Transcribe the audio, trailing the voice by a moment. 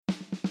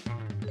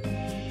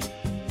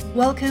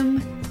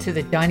Welcome to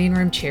the Dining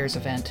Room Chairs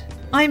event.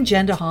 I'm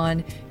Jen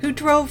DeHaan, who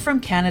drove from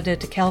Canada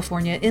to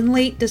California in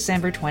late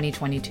December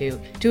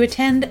 2022 to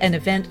attend an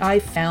event I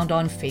found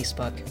on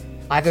Facebook.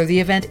 Either the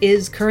event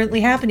is currently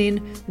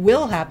happening,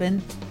 will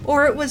happen,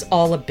 or it was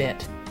all a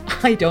bit.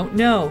 I don't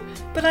know,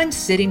 but I'm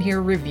sitting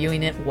here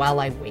reviewing it while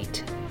I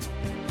wait.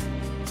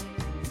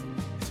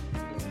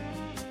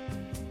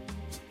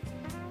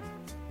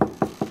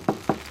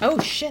 Oh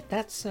shit,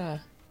 that's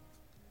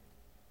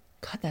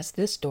that's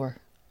this door.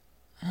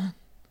 God,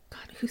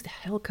 who the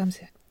hell comes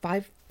at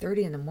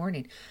 5:30 in the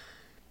morning?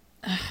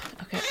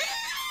 Okay.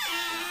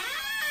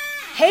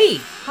 Hey,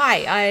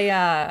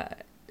 hi.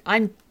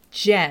 I'm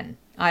Jen.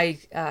 Hey,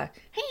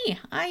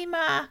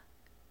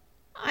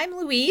 I'm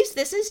Louise.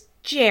 This is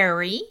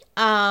Jerry.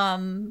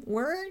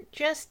 We're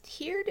just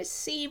here to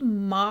see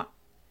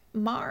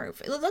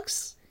Marv. It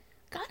looks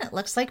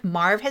like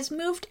Marv has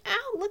moved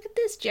out. Look at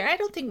this, Jerry. I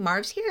don't think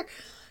Marv's here.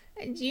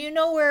 Do you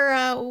know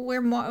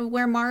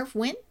where Marv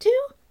went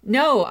to?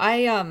 No,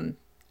 I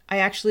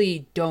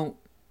actually don't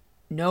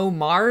know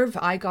Marv.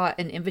 I got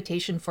an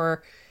invitation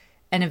for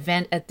an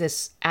event at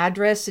this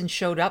address and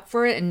showed up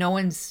for it, and no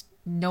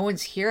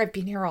one's here. I've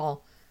been here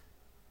all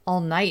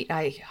night.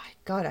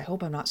 God, I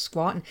hope I'm not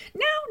squatting.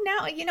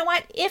 No. You know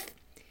what? If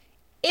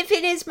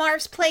it is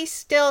Marv's place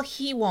still,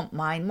 he won't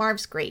mind.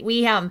 Marv's great.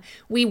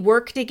 We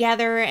work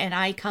together, and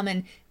I come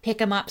and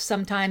pick him up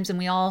sometimes, and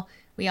we all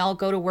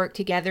go to work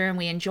together, and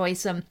we enjoy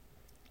some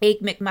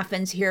Egg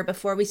McMuffins here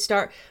before we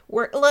start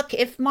work. Look,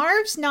 if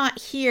Marv's not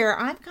here,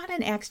 I've got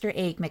an extra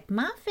Egg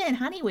McMuffin.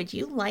 Honey, would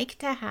you like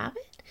to have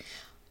it?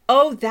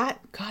 Oh, God,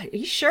 are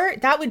you sure?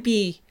 That would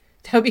be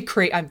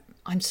great.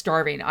 I'm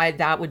starving.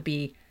 That would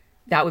be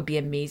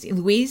amazing.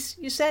 Louise,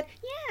 you said?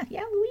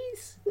 Yeah,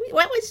 Louise.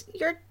 What was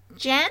your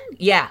Jen?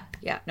 Yeah.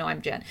 No,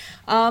 I'm Jen.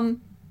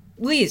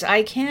 Louise,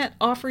 I can't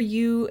offer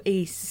you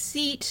a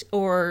seat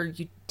or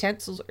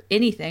utensils or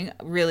anything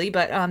really,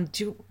 but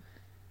do you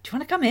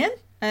want to come in?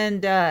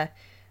 And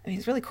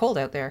it's really cold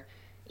out there.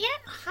 Yeah,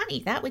 honey,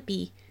 that would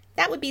be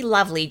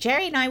lovely.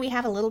 Jerry and I, we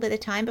have a little bit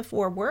of time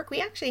before work. We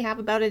actually have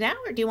about an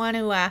hour. Do you want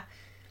to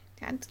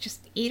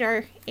just eat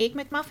our Egg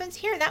McMuffins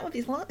here? That would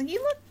be lovely.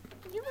 You look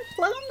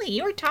lonely.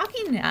 You were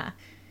talking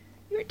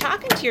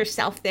to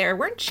yourself there,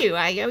 weren't you?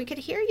 We could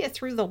hear you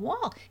through the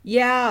wall.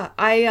 Yeah,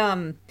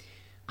 I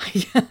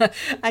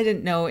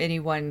didn't know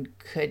anyone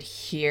could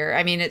hear.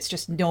 It's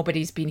just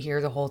nobody's been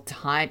here the whole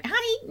time. Honey,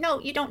 no,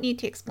 you don't need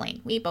to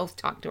explain. We both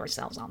talk to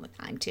ourselves all the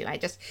time, too. I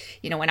just,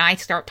 when I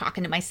start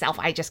talking to myself,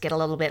 I just get a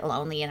little bit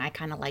lonely, and I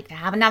kind of like to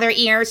have another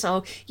ear.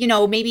 So,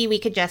 maybe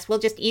we'll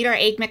just eat our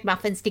Egg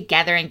McMuffins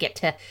together and get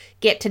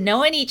to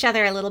knowing each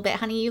other a little bit.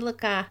 Honey, you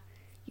look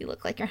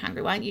like you're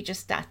hungry. Why don't you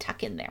just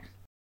tuck in there?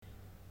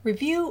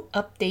 Review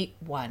Update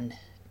 1.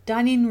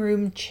 Dining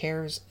Room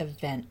Chairs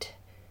Event.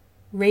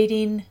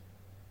 Rating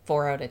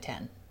 4 out of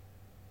 10.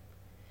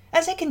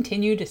 As I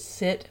continue to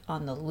sit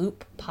on the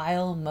loop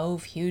pile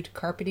mauve-hued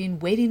carpeting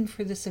waiting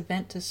for this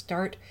event to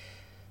start,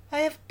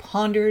 I have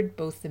pondered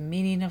both the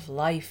meaning of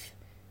life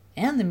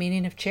and the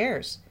meaning of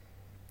chairs,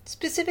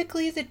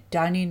 specifically the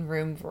dining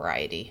room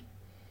variety.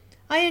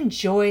 I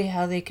enjoy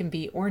how they can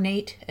be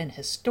ornate and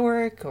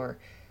historic or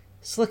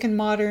slick and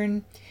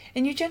modern,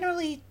 and you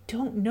generally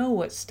don't know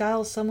what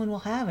style someone will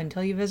have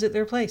until you visit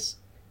their place.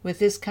 With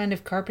this kind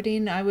of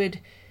carpeting, I would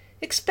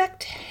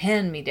expect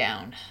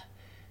hand-me-down.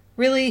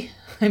 Really,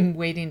 I'm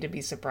waiting to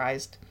be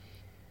surprised.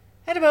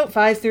 At about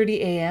 5:30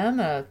 a.m.,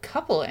 a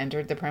couple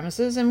entered the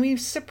premises, and we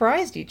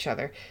surprised each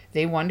other.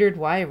 They wondered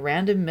why a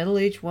random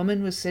middle-aged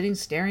woman was sitting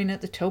staring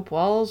at the taupe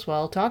walls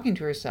while talking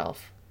to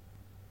herself.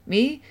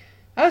 Me,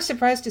 I was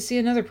surprised to see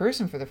another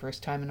person for the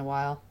first time in a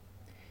while.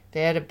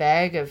 They had a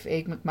bag of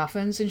Egg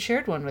McMuffins and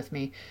shared one with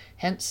me,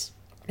 hence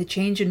the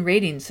change in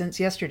ratings since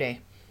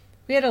yesterday.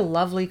 We had a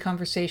lovely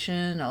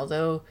conversation,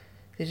 although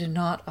they did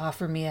not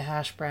offer me a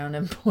hash brown,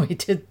 and boy,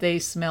 did they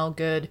smell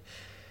good.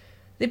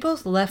 They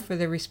both left for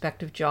their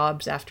respective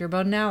jobs after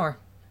about an hour.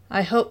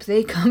 I hope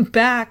they come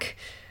back.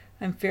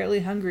 I'm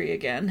fairly hungry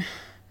again.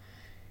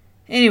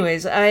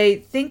 Anyways, I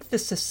think the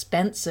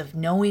suspense of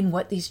knowing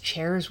what these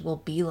chairs will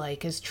be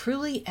like is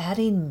truly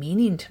adding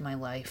meaning to my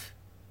life.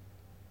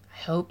 I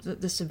hope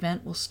that this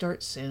event will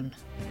start soon.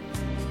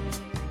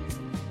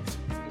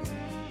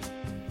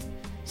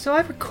 So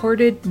I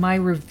recorded my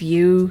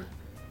review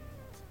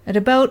at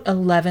about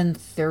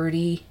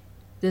 11:30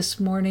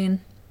 this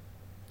morning,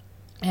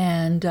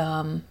 and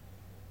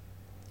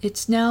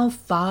it's now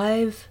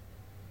 5,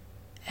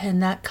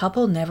 and that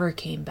couple never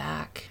came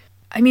back.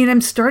 I'm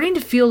starting to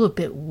feel a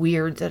bit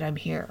weird that I'm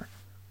here.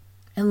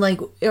 And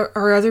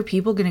are other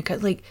people gonna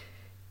cut?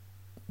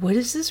 What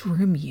is this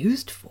room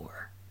used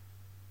for?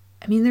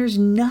 There's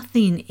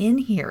nothing in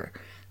here.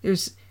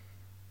 There's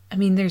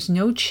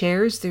no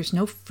chairs, there's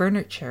no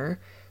furniture.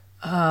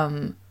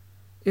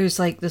 There's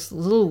this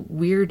little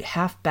weird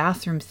half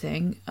bathroom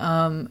thing.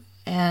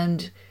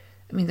 And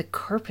the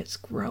carpet's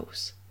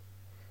gross.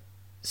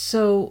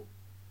 So,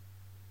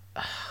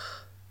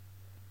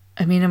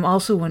 I'm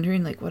also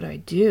wondering, what do I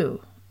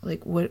do?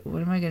 What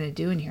am I going to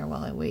do in here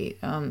while I wait?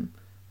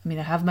 I mean,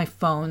 I have my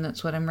phone.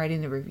 That's what I'm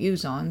writing the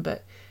reviews on.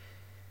 But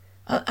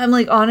I'm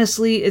like,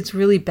 honestly, it's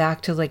really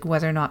back to like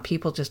whether or not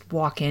people just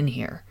walk in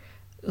here.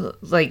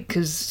 Like,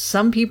 because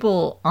some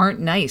people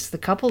aren't nice. The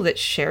couple that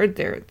shared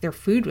their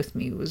food with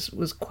me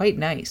was quite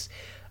nice.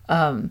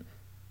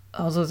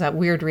 Although that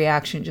weird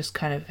reaction just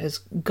kind of has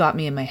got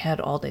me in my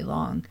head all day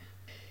long.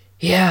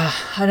 Yeah,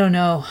 I don't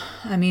know.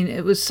 I mean,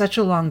 it was such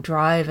a long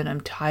drive and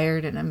I'm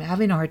tired and I'm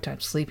having a hard time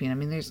sleeping. I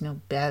mean, there's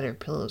no bed or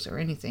pillows or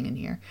anything in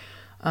here.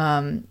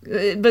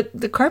 But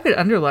the carpet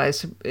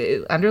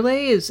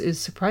underlay is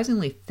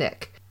surprisingly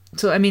thick.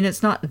 So, I mean,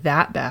 it's not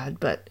that bad,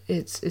 but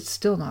it's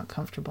still not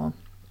comfortable.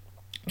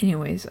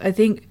 Anyways, I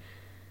think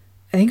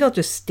I'll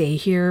just stay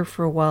here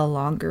for a while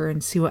longer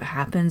and see what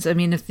happens. I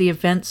mean, if the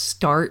event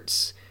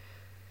starts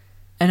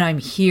and I'm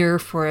here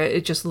for it,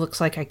 it just looks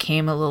like I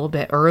came a little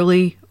bit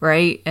early,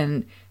 right?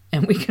 And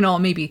we can all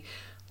maybe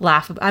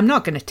laugh. I'm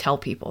not going to tell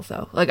people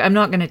though. Like, I'm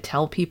not going to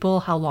tell people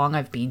how long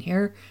I've been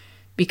here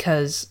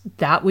because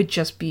that would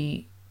just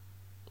be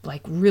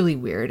like really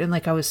weird. And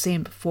like I was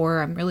saying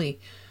before,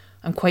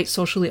 I'm quite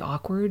socially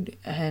awkward.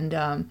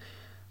 And,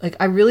 like,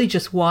 I really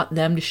just want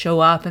them to show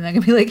up and they're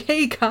going to be like,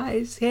 hey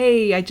guys,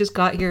 hey, I just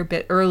got here a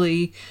bit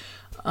early.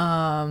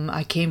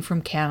 I came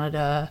from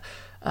Canada.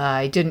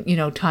 I didn't,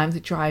 time the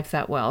drive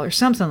that well or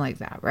something like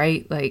that,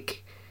 right?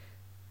 Like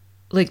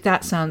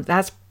that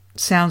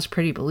sounds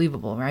pretty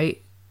believable, right?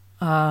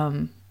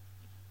 Yeah,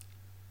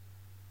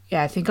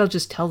 I think I'll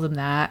just tell them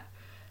that.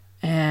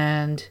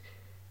 And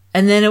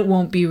then it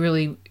won't be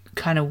really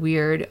kind of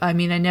weird. I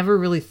mean, I never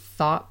really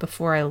thought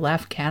before I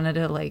left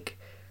Canada, like,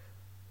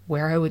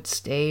 where I would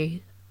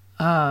stay.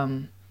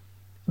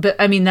 But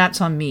I mean,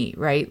 that's on me,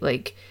 right?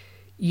 Like,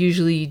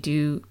 usually you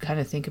do kind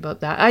of think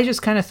about that. I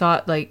just kind of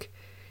thought like,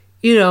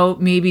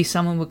 maybe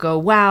someone would go,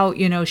 wow,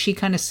 she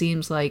kind of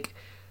seems like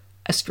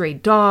a stray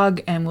dog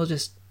and we'll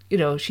just,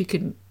 she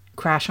could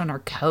crash on our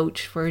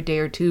couch for a day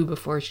or two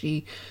before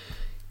she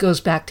goes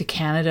back to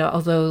Canada.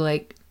 Although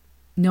like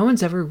no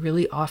one's ever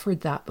really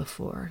offered that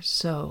before.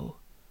 So,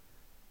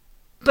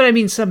 but I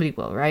mean, somebody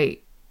will,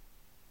 right?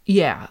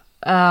 Yeah.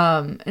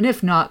 And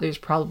if not, there's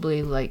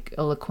probably like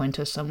a La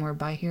Quinta somewhere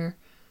by here.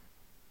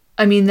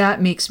 I mean,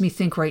 that makes me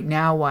think right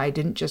now why I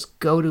didn't just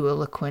go to a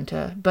La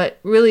Quinta. But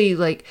really,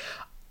 like,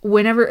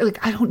 whenever,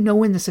 like, I don't know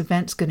when this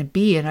event's going to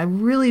be, and I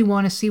really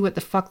want to see what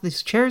the fuck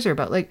these chairs are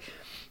about. Like,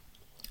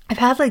 I've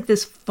had like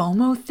this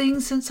FOMO thing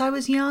since I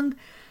was young,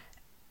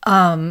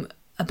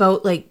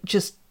 about like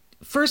just,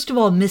 first of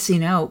all,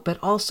 missing out, but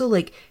also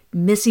like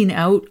missing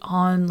out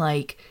on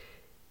like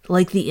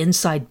the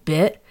inside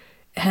bit.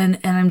 And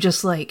I'm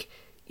just like,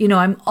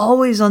 I'm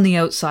always on the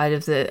outside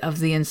of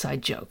the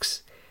inside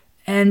jokes.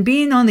 And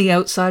being on the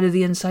outside of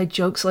the inside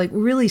jokes like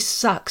really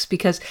sucks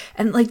because,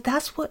 and like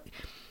that's why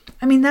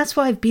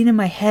I've been in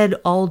my head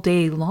all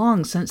day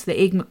long since the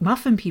Egg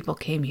McMuffin people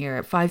came here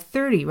at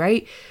 5:30,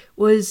 right?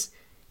 Was,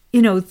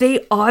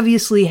 they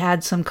obviously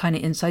had some kind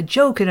of inside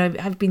joke. And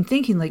I've been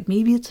thinking like,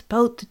 maybe it's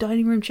about the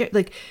dining room chair.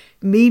 Like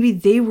maybe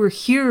they were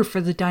here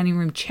for the dining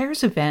room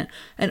chairs event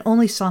and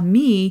only saw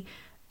me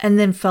and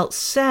then felt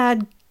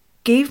sad,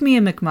 gave me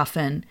a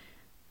McMuffin.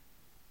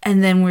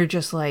 And then we're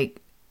just like,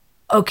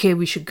 okay,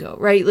 we should go,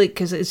 right? Like,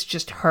 because it's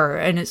just her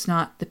and it's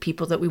not the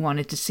people that we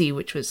wanted to see,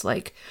 which was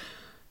like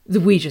the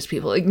Ouija's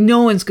people. Like,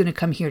 no one's going to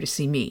come here to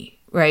see me,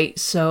 right?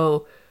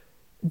 So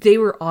they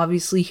were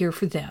obviously here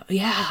for them.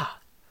 Yeah,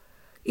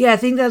 I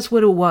think that's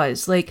what it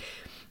was. Like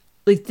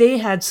they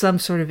had some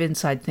sort of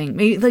inside thing.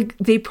 Maybe like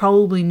they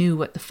probably knew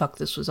what the fuck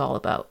this was all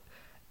about.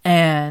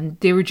 And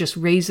they would just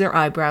raise their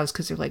eyebrows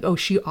because they're like, oh,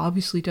 she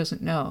obviously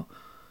doesn't know.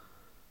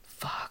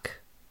 Fuck.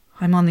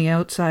 I'm on the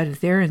outside of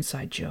their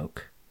inside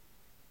joke.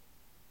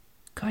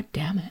 God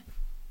damn it.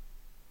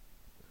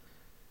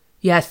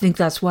 Yeah, I think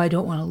that's why I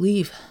don't want to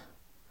leave.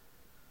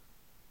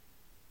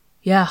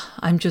 Yeah,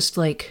 I'm just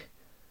like,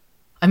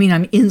 I mean,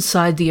 I'm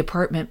inside the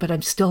apartment, but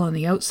I'm still on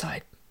the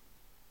outside.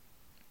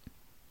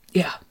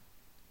 Yeah.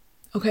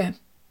 Okay.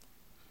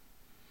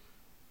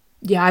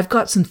 Yeah, I've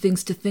got some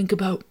things to think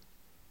about.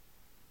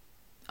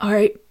 All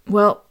right,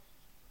 well,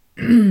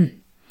 I'll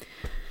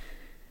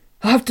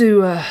have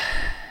to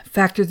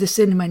factor this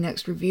into my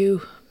next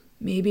review,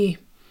 maybe.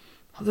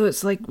 Although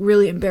it's like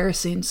really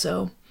embarrassing,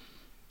 so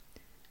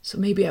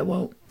maybe I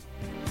won't.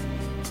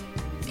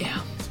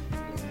 Yeah.